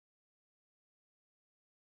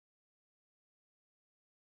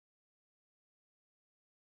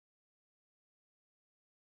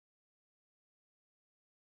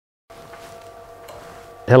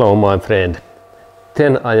Hello my friend.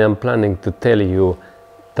 Then I am planning to tell you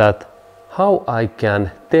that how I can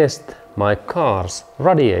test my car's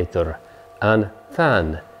radiator and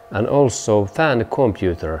fan and also fan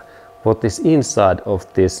computer, what is inside of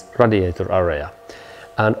this radiator area.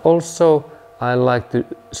 And also I like to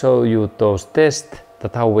show you those tests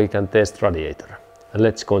that how we can test radiator. And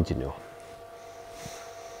let's continue.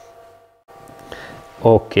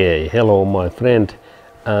 Okay, hello my friend,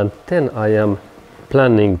 and then I am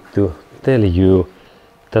planning to tell you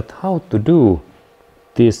that how to do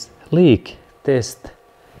this leak test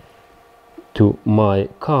to my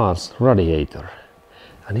car's radiator.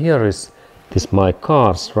 And here is this my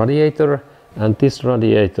car's radiator, and this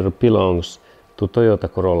radiator belongs to Toyota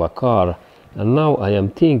Corolla car. And now I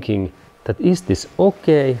am thinking that is this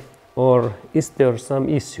okay or is there some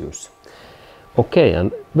issues? Okay,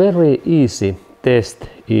 and very easy test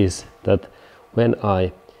is that when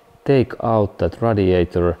I take out that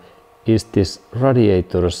radiator is this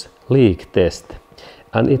radiator's leak test.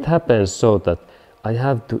 And it happens so that I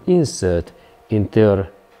have to insert in there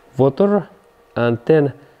water, and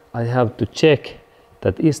then I have to check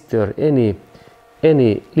that is there any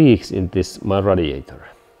leaks in this my radiator.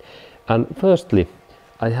 And firstly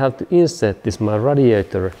I have to insert this my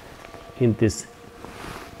radiator in this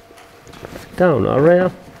down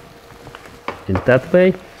area in that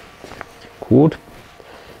way. Good.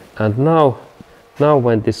 And now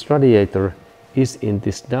when this radiator is in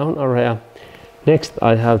this down area, next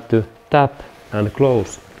I have to tap and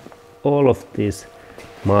close all of these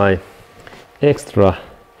my extra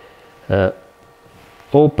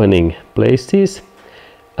opening places,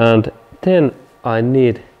 and then I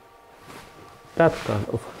need that kind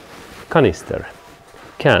of canister,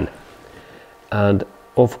 can, and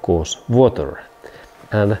of course water.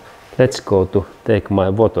 And let's go to take my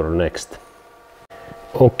water next.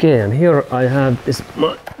 Okay, and here I have this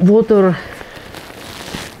my water.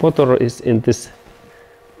 Water is in this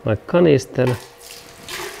my canister.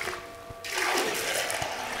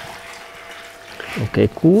 Okay,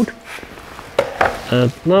 good.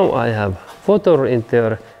 And now I have water in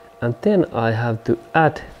there, and then I have to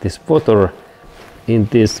add this water in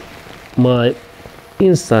this my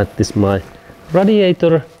inside this my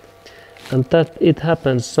radiator, and that it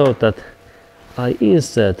happens so that I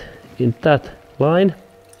insert in that line.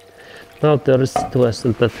 Now there is a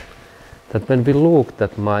situation that when we look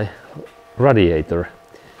at my radiator,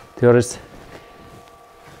 there is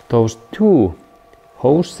those two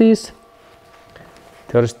hoses.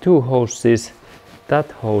 There is two hoses,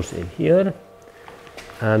 that hose in here,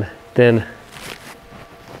 and then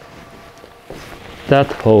that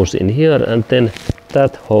hose in here, and then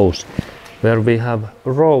that hose where we have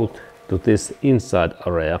road to this inside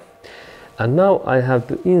area. And now I have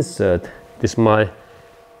to insert this my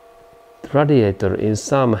radiator in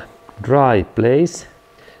some dry place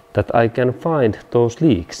that I can find those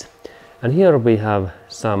leaks. And here we have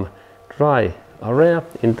some dry area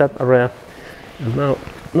in that area. And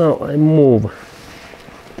now I move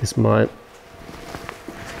this my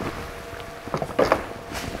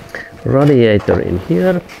radiator in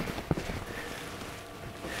here.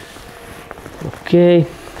 Okay,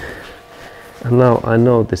 and now I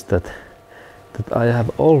notice that I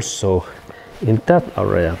have also in that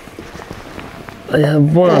area I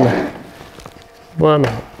have one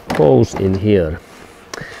hose in here,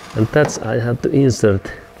 and that's I have to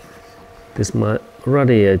insert this my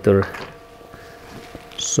radiator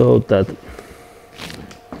so that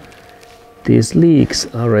these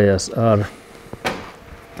leaks areas are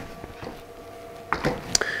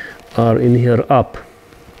in here up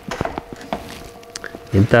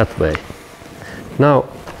in that way. Now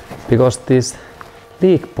because these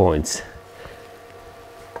leak points,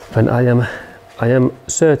 when I am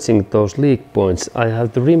searching those leak points, I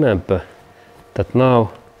have to remember that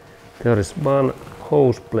now there is one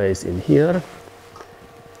hose place in here,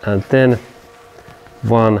 and then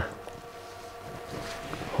one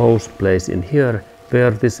hose place in here where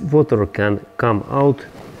this water can come out,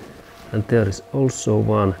 and there is also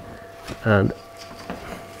one, and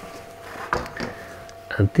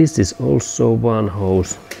this is also one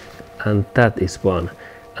hose, and that is one.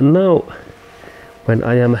 And now when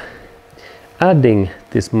I am adding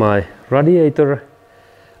this my radiator,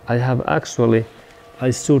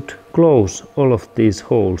 I should close all of these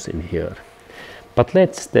holes in here. But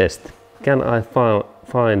let's test, can I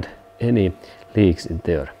find any leaks in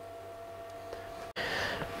there?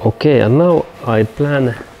 Okay, and now I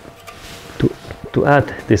plan to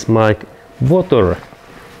add this my water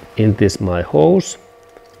in this my hose,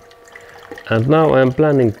 and now I'm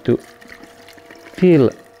planning to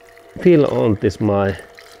fill on this my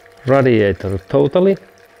radiator totally,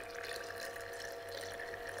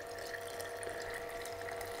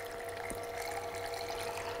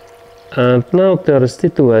 And now there is a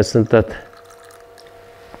situation that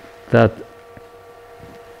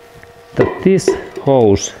this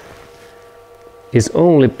hose is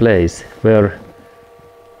only place where,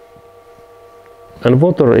 and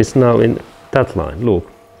water is now in that line.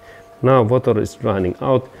 Look, now water is running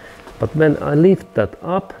out, but when I lift that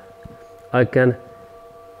up, I can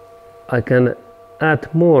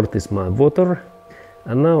add more this my water,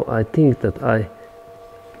 and now I think that I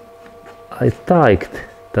tied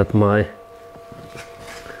that my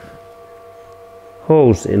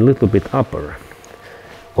hose in little bit upper.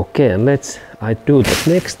 Okay, and I do that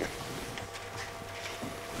next.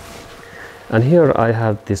 And here I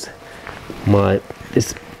have this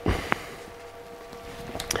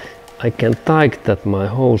I can tie that my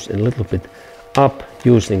hose in a little bit up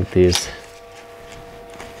using this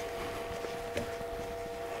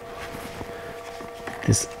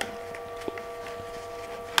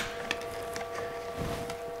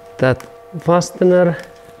that fastener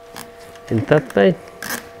in that way.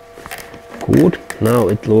 Good, now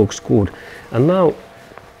it looks good. And now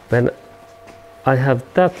when I have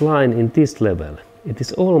that line in this level, it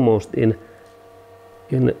is almost in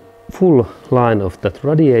full line of that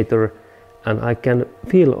radiator, and I can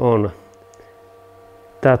fill on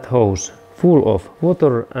that hose full of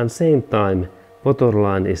water, and same time water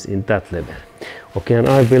line is in that level. Okay, and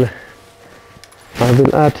I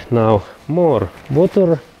will add now more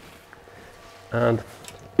water, and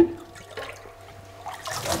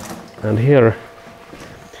here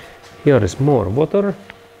is more water.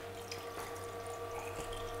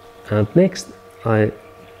 And next I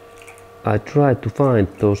try to find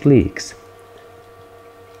those leaks.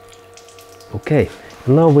 Okay,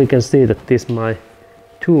 now we can see that this my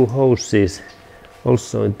two hoses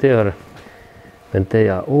also in there, when they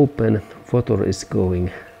are open, water is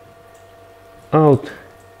going out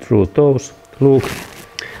through those.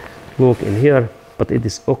 Look in here, but it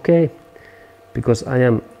is okay because I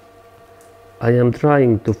am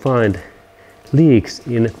trying to find leaks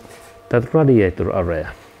in that radiator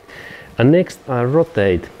area. And next I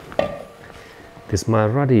rotate this my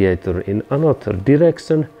radiator in another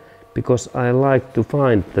direction, because I like to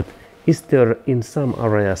find that is there in some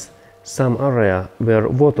area where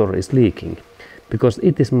water is leaking, because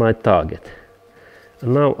it is my target.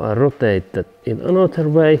 And now I rotate that in another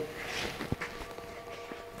way.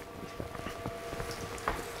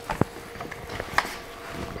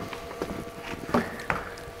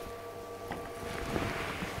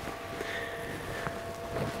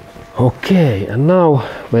 Okay, and now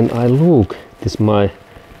when I look this my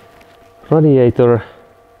radiator,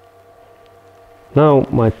 now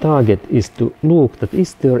my target is to look that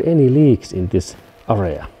is there any leaks in this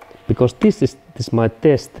area, because this is my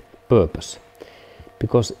test purpose.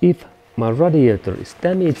 Because if my radiator is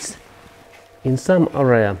damaged, in some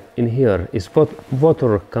area in here is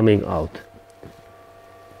water coming out.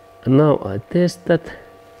 And now I test that,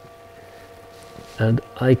 and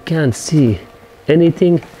I can't see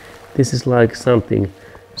anything. This is like something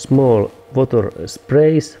small water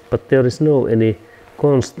sprays, but there is no any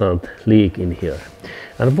constant leak in here.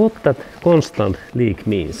 And what that constant leak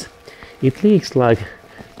means, it leaks like,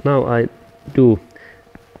 now I do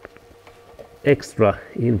extra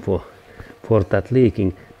info for that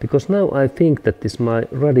leaking, because now I think that this my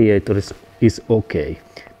radiator is okay,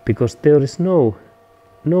 because there is no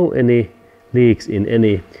any leaks in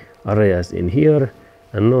any areas in here,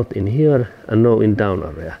 and not in here, and no in down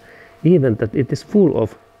area. Even that it is full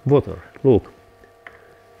of water. Look,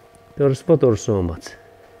 there is water so much.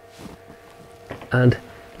 And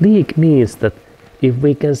leak means that if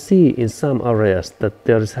we can see in some areas that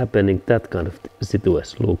there is happening that kind of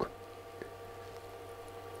situation. Look,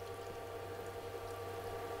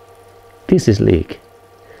 this is leak.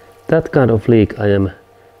 That kind of leak I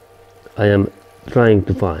am trying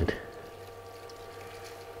to find.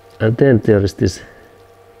 And then there is this.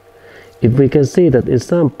 If we can see that in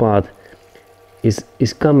some part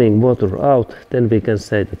is coming water out, then we can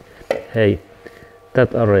say that, hey,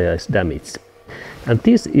 that area is damaged. And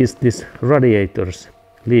this is this radiator's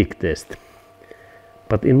leak test.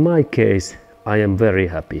 But in my case, I am very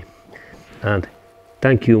happy. And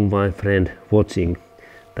thank you, my friend, watching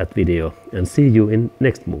that video, and see you in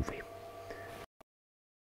next movie.